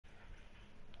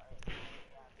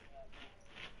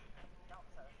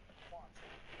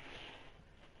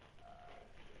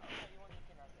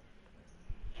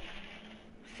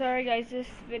Sorry guys, this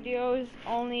video is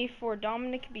only for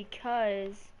Dominic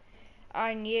because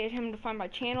I needed him to find my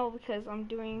channel because I'm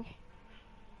doing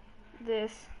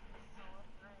this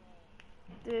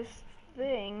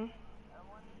thing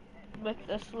with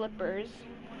the slippers.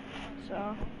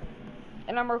 So,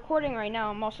 and I'm recording right now.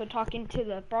 I'm also talking to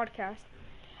the broadcast,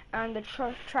 and the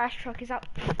trash truck is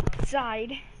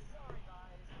outside.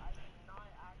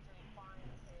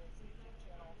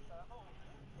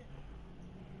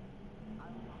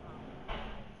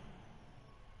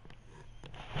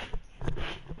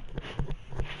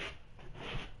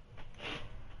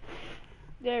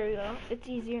 There we go. It's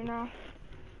easier now.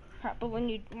 But when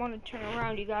you want to turn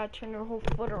around, you gotta turn your whole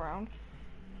foot around.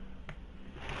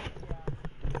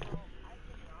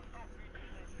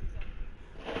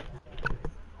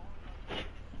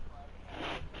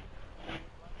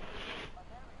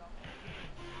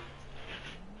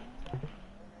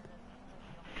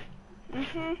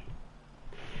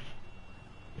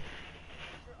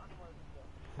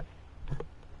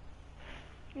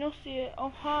 You'll see it. Oh,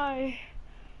 hi.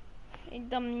 Hey,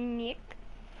 Dominic.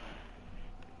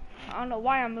 I don't know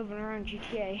why I'm moving around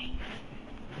GTA.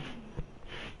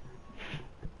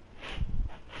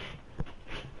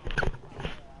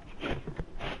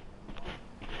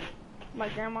 My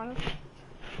grandma's.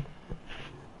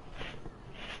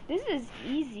 This is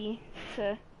easy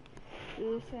to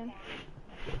do this in.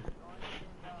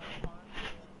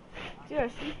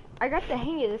 Seriously, I got the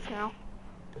hang of this now.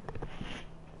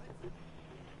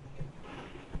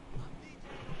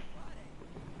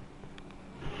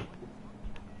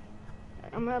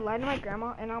 I'm gonna lie to my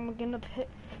grandma and I'm gonna put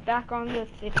back on the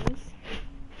things.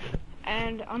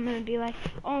 And I'm gonna be like,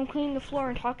 oh, I'm cleaning the floor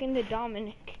and talking to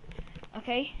Dominic.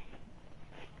 Okay?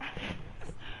 I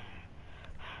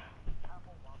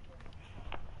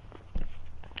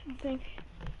think.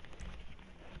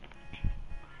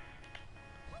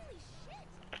 Holy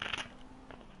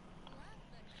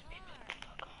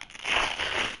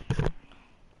shit!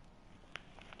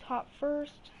 Top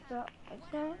first. That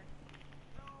like that.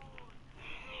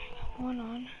 One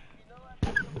on.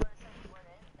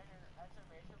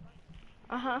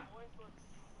 Uh-huh.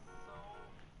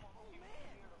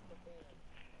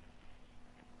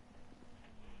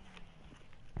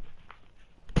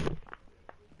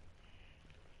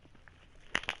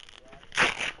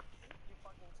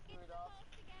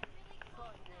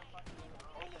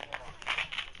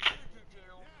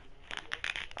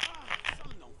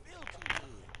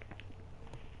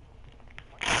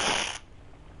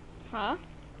 Huh?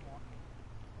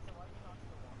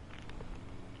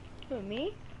 Who,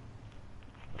 me?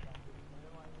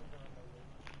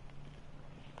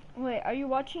 Wait, are you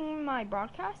watching my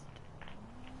broadcast?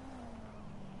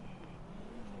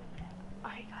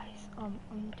 Alright guys, I'm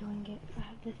doing it. I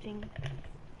have the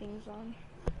things on.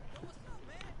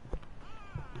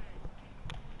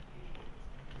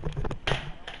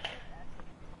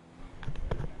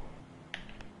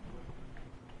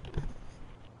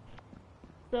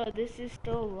 So this is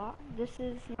still live. This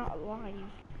is not live.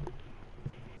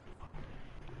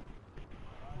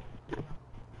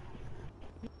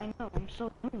 I know, I'm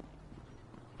so new.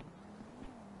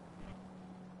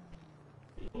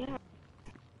 Yeah.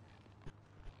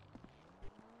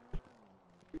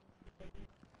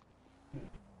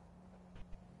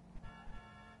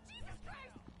 Jesus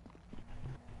Christ!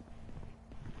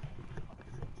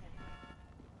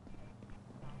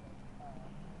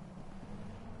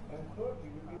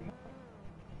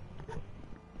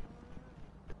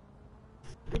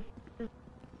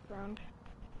 Round.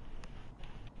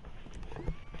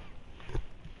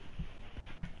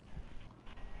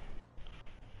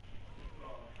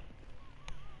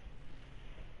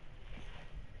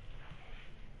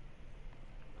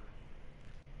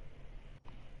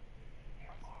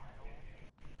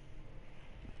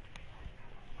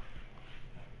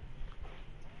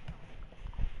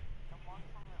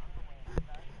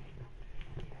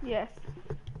 Yes.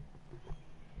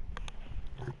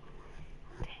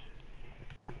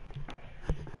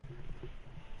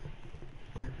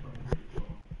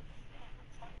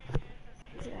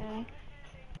 Dang.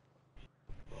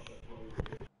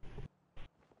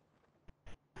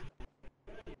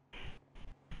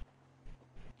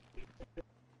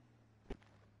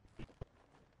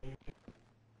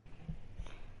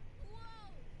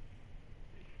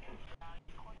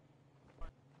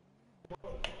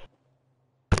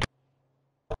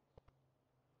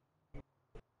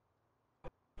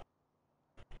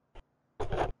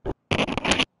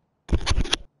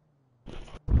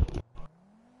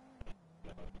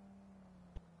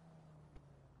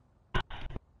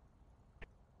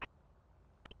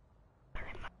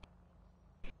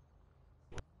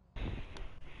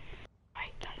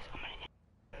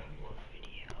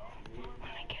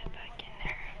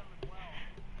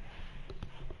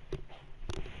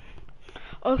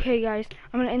 Okay, guys,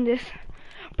 I'm gonna end this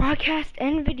broadcast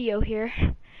and video here.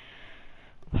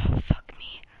 Oh, fuck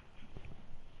me.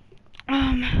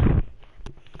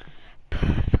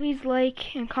 Please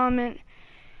like and comment.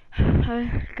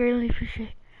 I greatly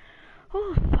appreciate.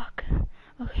 Oh, fuck.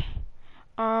 Okay.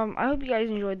 I hope you guys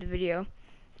enjoyed the video.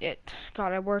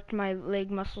 God, I worked my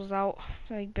leg muscles out.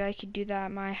 So I bet I could do that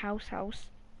at my house.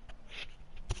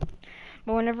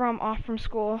 But whenever I'm off from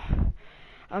school,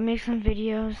 I'll make some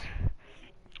videos.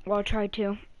 Well, I'll try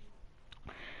to.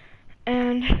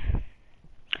 And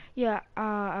yeah,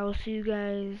 I will see you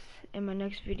guys in my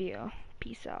next video.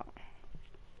 Peace out.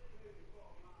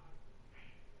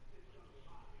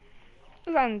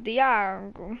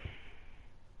 Santiago.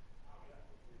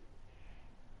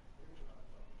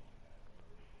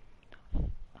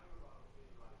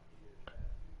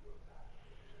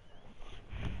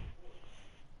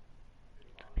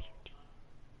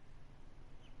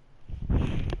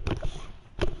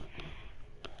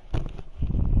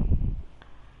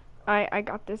 I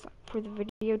got this for the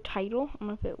video title. I'm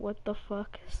gonna put what the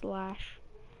fuck slash.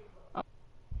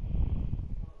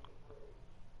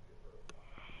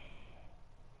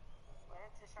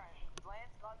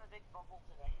 Lance got in a big bubble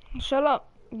today. Shut up.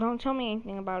 Don't tell me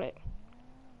anything about it.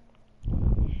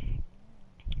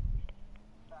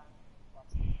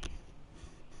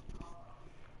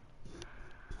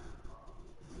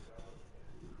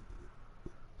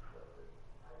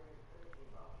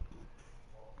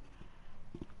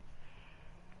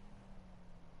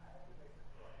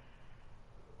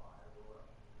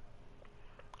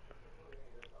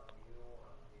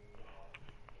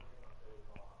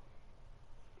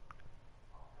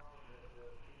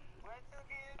 Lance took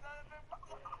it in a big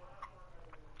bubble.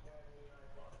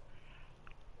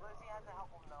 Lizzie had to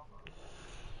help him though.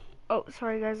 Oh,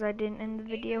 sorry guys, I didn't end the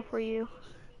video for you.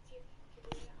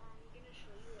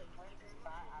 Lance is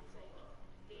fat,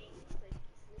 absolutely.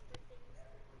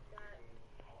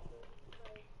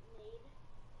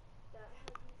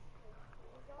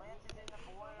 Lance is in the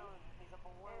balloon. He's a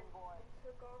balloon boy.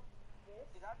 Dude,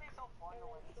 that'd be so fun to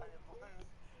live inside a balloon.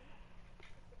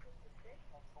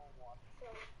 That's full of water.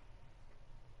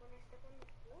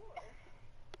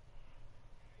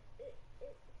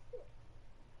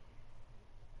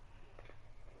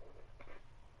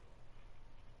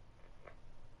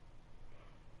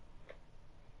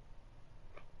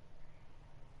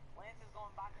 Lance is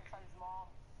going back inside his mom.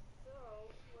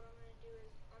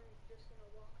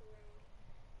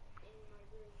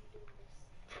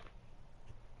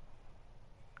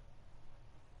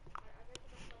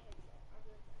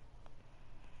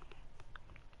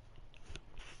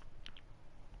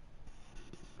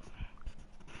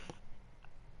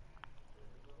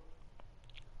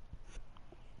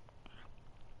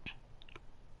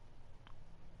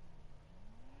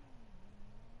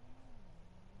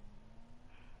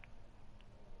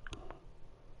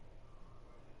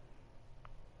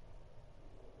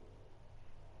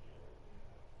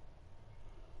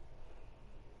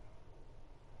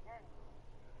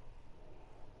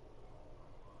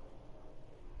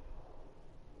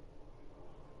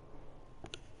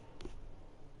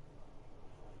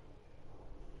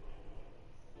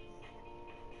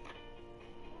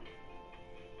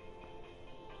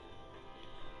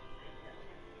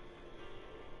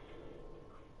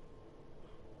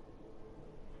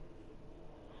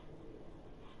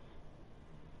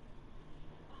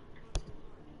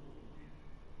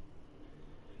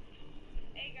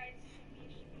 Hey guys,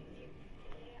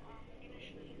 today I'm gonna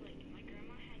show you like my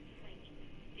grandma had these like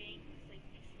things, like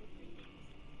these slippery things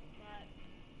that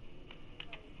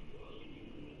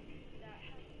that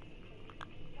had like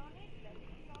leaves on it, dead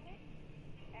leaves on it,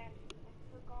 and I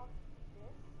took off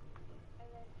this, and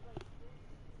then like this.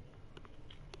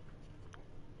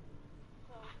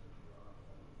 So when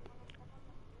I step on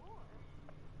the floor,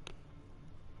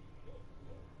 it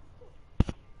sticks.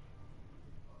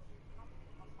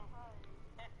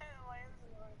 Lance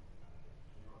is like,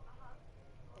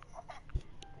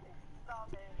 stop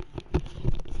it. It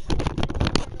looks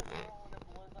like a girl when the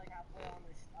balloon's like halfway on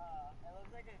this, it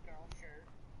looks like a girl shirt.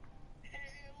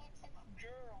 It looks like a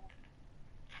girl.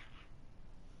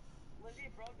 Lizzie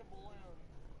broke the balloon.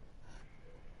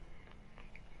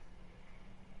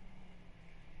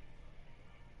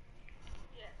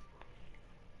 Yes.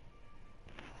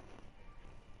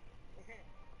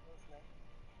 Close neck.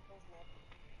 Close neck.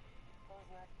 Close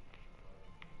neck.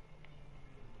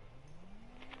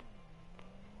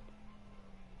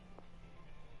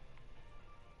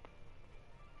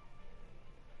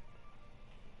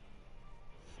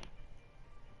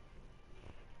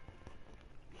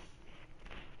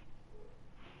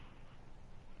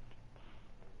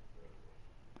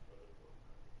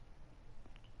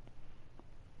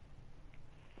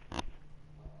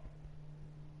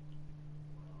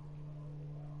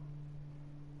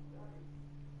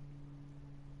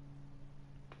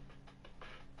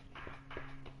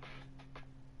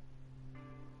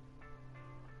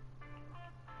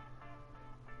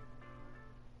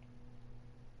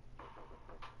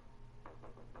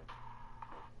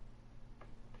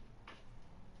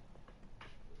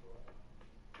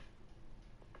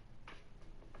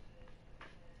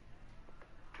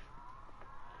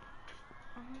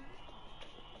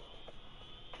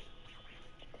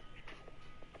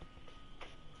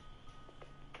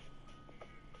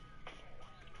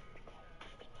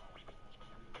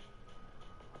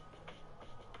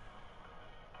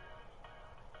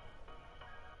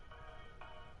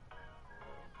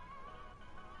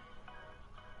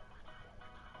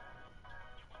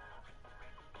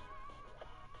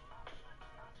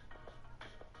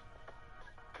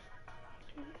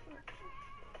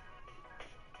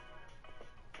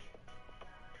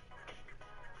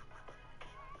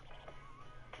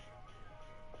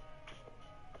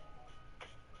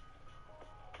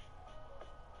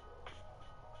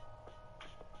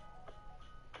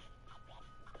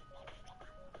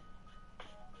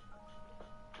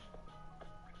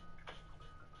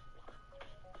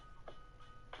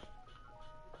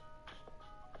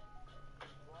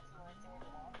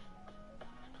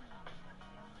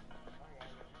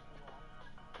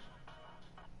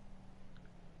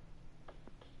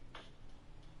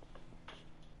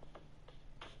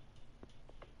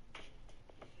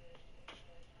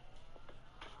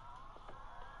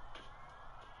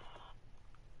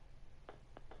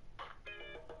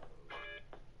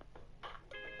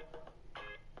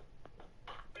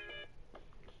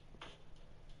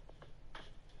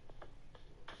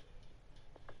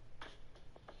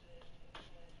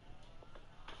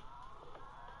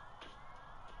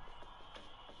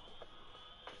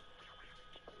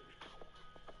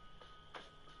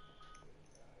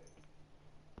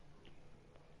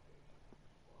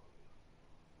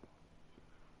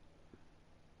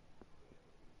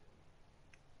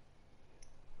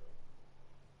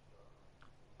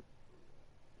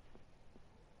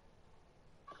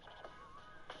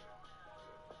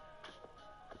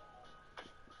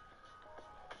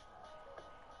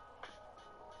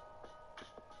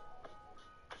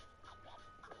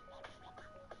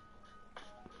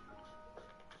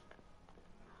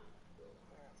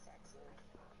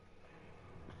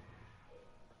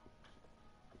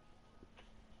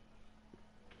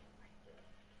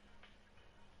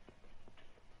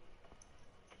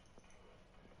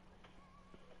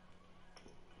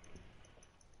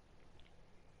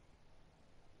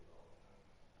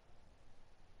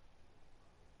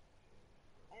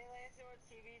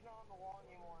 TV's not on the wall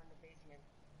anymore in the basement.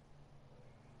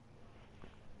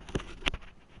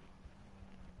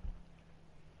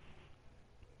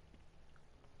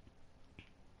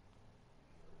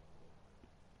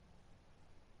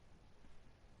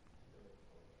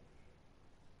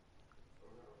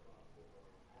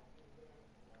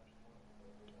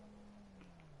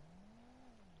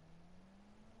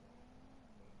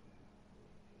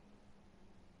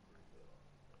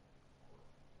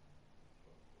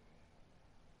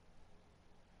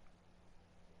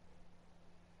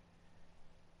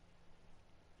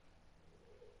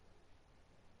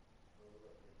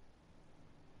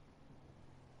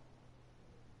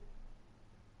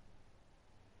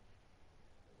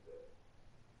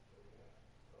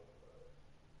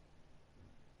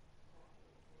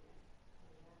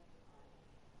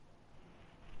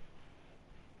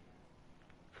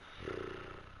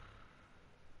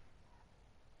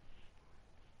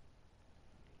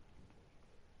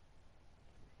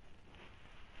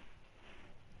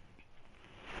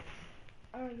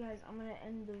 Alright guys, I'm gonna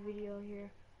end the video here.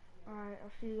 Alright,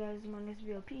 I'll see you guys in my next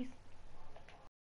video. Peace.